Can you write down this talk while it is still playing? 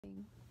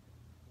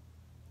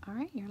All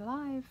right, you're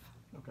live.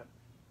 Okay.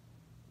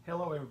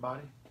 Hello,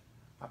 everybody.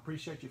 I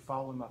appreciate you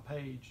following my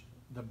page,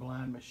 The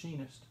Blind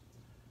Machinist.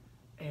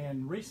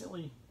 And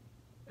recently,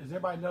 as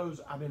everybody knows,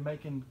 I've been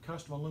making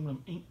custom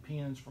aluminum ink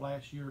pens for the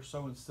last year or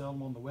so and sell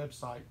them on the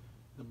website,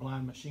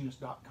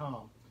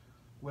 theblindmachinist.com.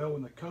 Well,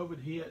 when the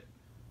COVID hit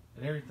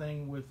and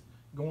everything with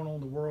going on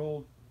in the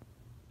world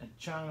and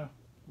China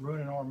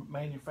ruining our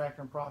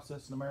manufacturing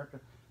process in America,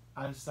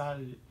 I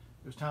decided it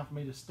was time for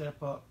me to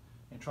step up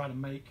and try to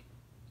make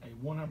a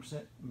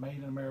 100% made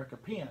in America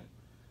pen.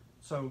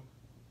 So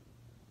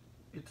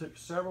it took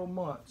several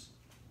months,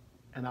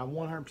 and I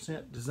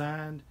 100%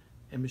 designed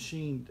and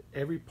machined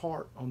every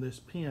part on this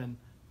pen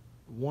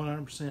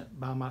 100%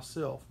 by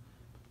myself.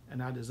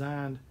 And I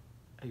designed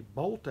a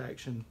bolt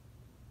action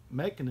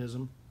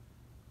mechanism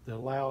that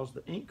allows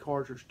the ink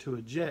cartridge to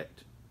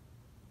eject,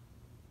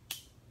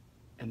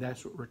 and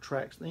that's what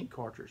retracts the ink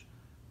cartridge.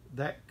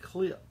 That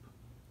clip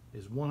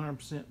is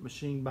 100%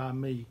 machined by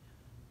me,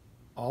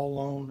 all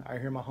alone, out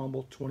here in my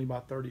humble 20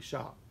 by 30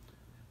 shop.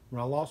 When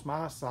I lost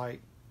my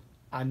eyesight,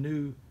 I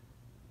knew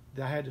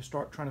that I had to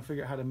start trying to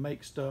figure out how to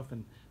make stuff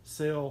and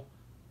sell,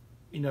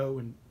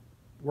 and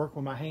work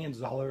with my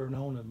hands. All I've ever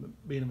known, and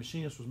being a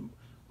machinist was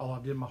all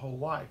I did my whole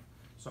life.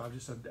 So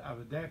I've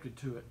adapted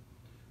to it.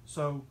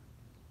 So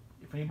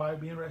if anybody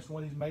would be interested in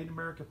one of these made in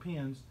America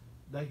pens,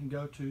 they can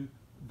go to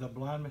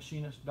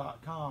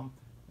theblindmachinist.com,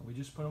 and we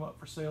just put them up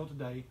for sale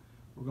today.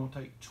 We're going to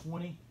take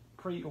 20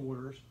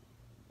 pre-orders,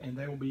 and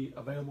they will be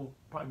available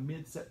probably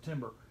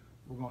mid-September.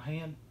 We're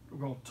going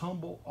to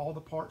tumble all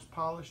the parts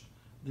polished,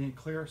 then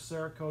clear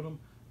Cerakote them.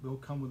 They'll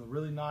come with a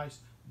really nice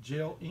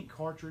gel ink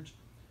cartridge.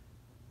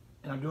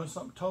 And I'm doing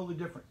something totally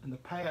different. In the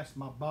past,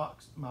 my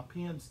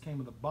pens came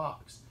with a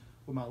box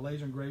with my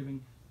laser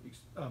engraving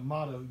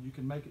motto, "You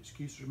can make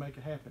excuses or make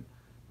it happen."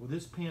 Well,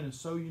 this pen is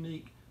so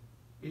unique,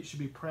 it should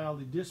be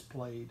proudly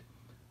displayed.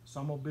 So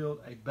I'm going to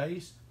build a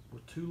base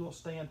with two little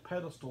stand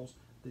pedestals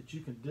that you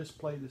can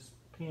display this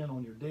pen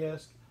on your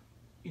desk,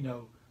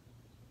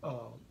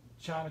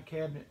 china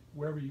cabinet,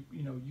 wherever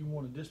you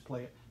want to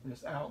display it, and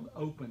it's out in the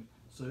open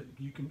so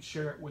you can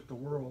share it with the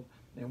world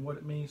and what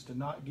it means to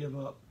not give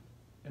up.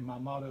 And my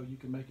motto, "You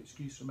can make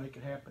excuses or make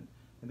it happen,"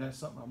 and that's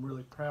something I'm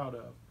really proud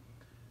of.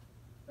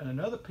 And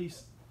another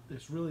piece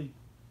that's really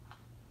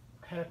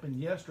happened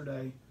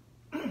yesterday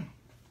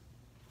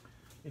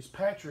is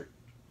Patrick,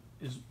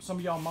 some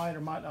of y'all might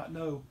or might not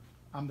know,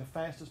 I'm the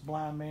fastest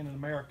blind man in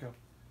America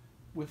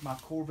with my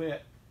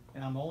Corvette,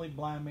 and I'm the only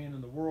blind man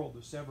in the world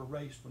that's ever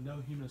raced with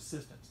no human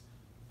assistance.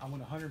 I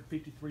went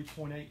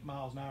 153.8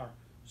 miles an hour,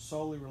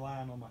 solely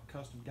relying on my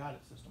custom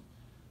guidance system.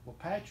 Well,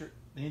 Patrick,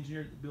 the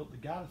engineer that built the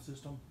guidance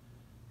system,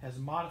 has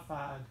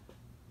modified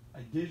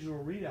a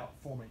digital readout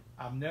for me.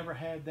 I've never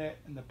had that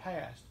in the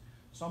past.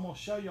 So I'm going to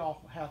show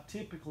y'all how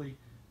typically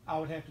I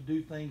would have to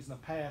do things in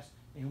the past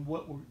and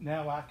what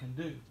now I can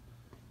do.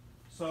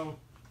 So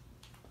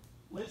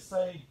let's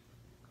say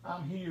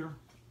I'm here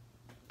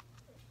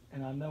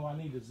and I know I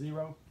need to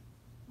zero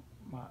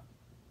my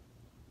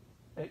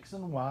X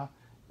and Y.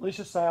 Let's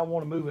just say I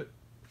want to move it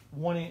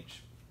 1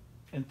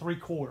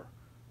 3/4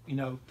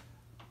 inches.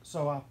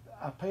 So I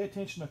pay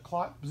attention to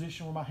clock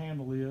position where my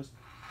handle is.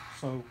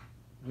 So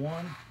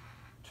 1,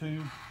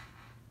 2,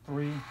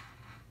 3,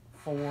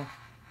 4,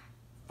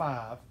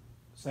 5.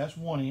 So that's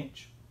 1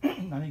 inch.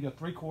 I need to go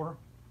 3/4,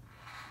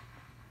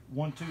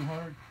 1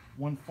 200,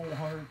 1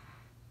 400,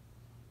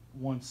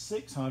 1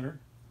 600.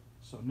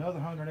 So another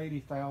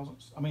 180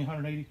 thousandths.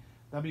 180.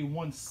 That'd be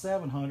 1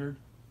 700.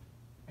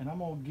 And I'm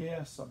gonna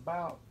guess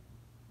about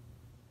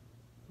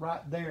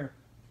right there.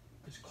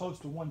 It's close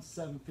to 1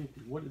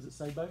 750. What does it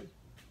say, baby?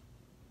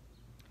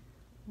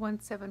 1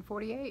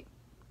 748.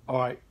 All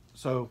right.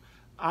 So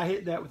I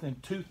hit that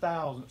within 2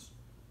 thousandths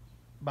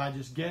by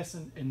just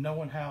guessing and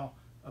knowing how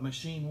a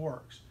machine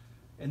works,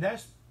 and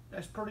that's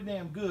pretty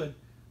damn good.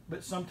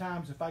 But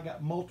sometimes if I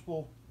got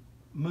multiple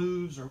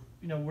moves or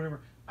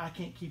whatever, I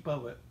can't keep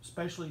up with it.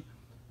 Especially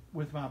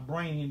with my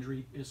brain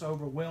injury, it's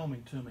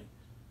overwhelming to me.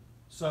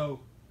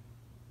 So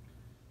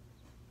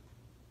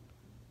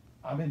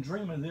I've been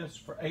dreaming of this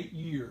for 8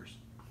 years.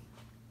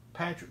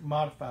 Patrick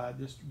modified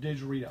this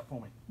digital readout for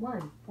me.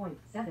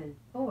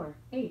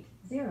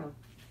 1.7480.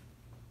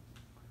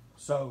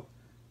 So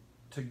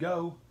to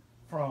go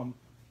from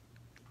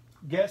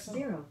guessing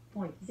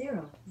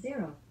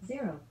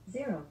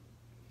 0.0000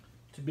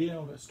 to be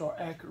able to start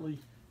accurately,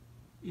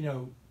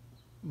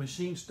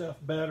 machine stuff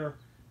better,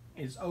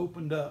 it's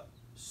opened up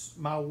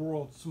my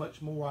world so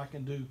much more I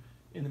can do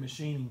in the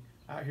machining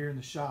out here in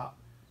the shop.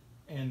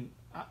 And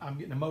I'm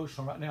getting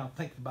emotional right now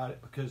thinking about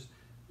it because,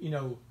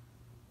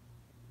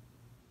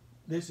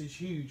 this is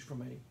huge for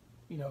me,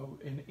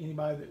 and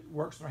anybody that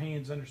works their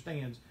hands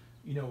understands,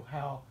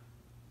 how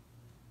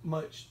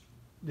much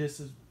this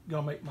is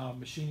going to make my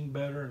machining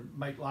better and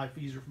make life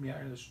easier for me out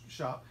here in the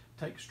shop,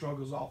 take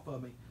struggles off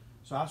of me.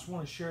 So I just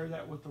want to share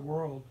that with the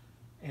world,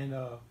 and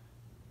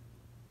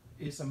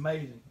it's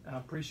amazing. And I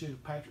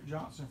appreciate Patrick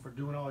Johnson for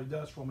doing all he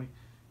does for me.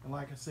 And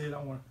like I said,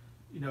 I want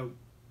to,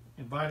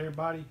 invite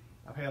everybody.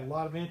 I've had a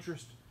lot of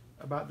interest.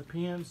 about the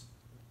pens.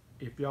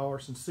 If y'all are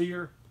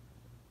sincere,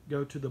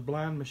 go to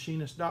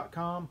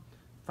theblindmachinist.com,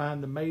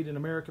 find the Made in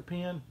America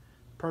pen,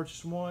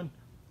 purchase one,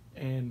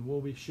 and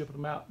we'll be shipping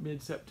them out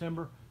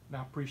mid-September. And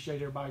I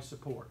appreciate everybody's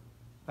support.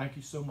 Thank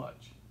you so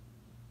much.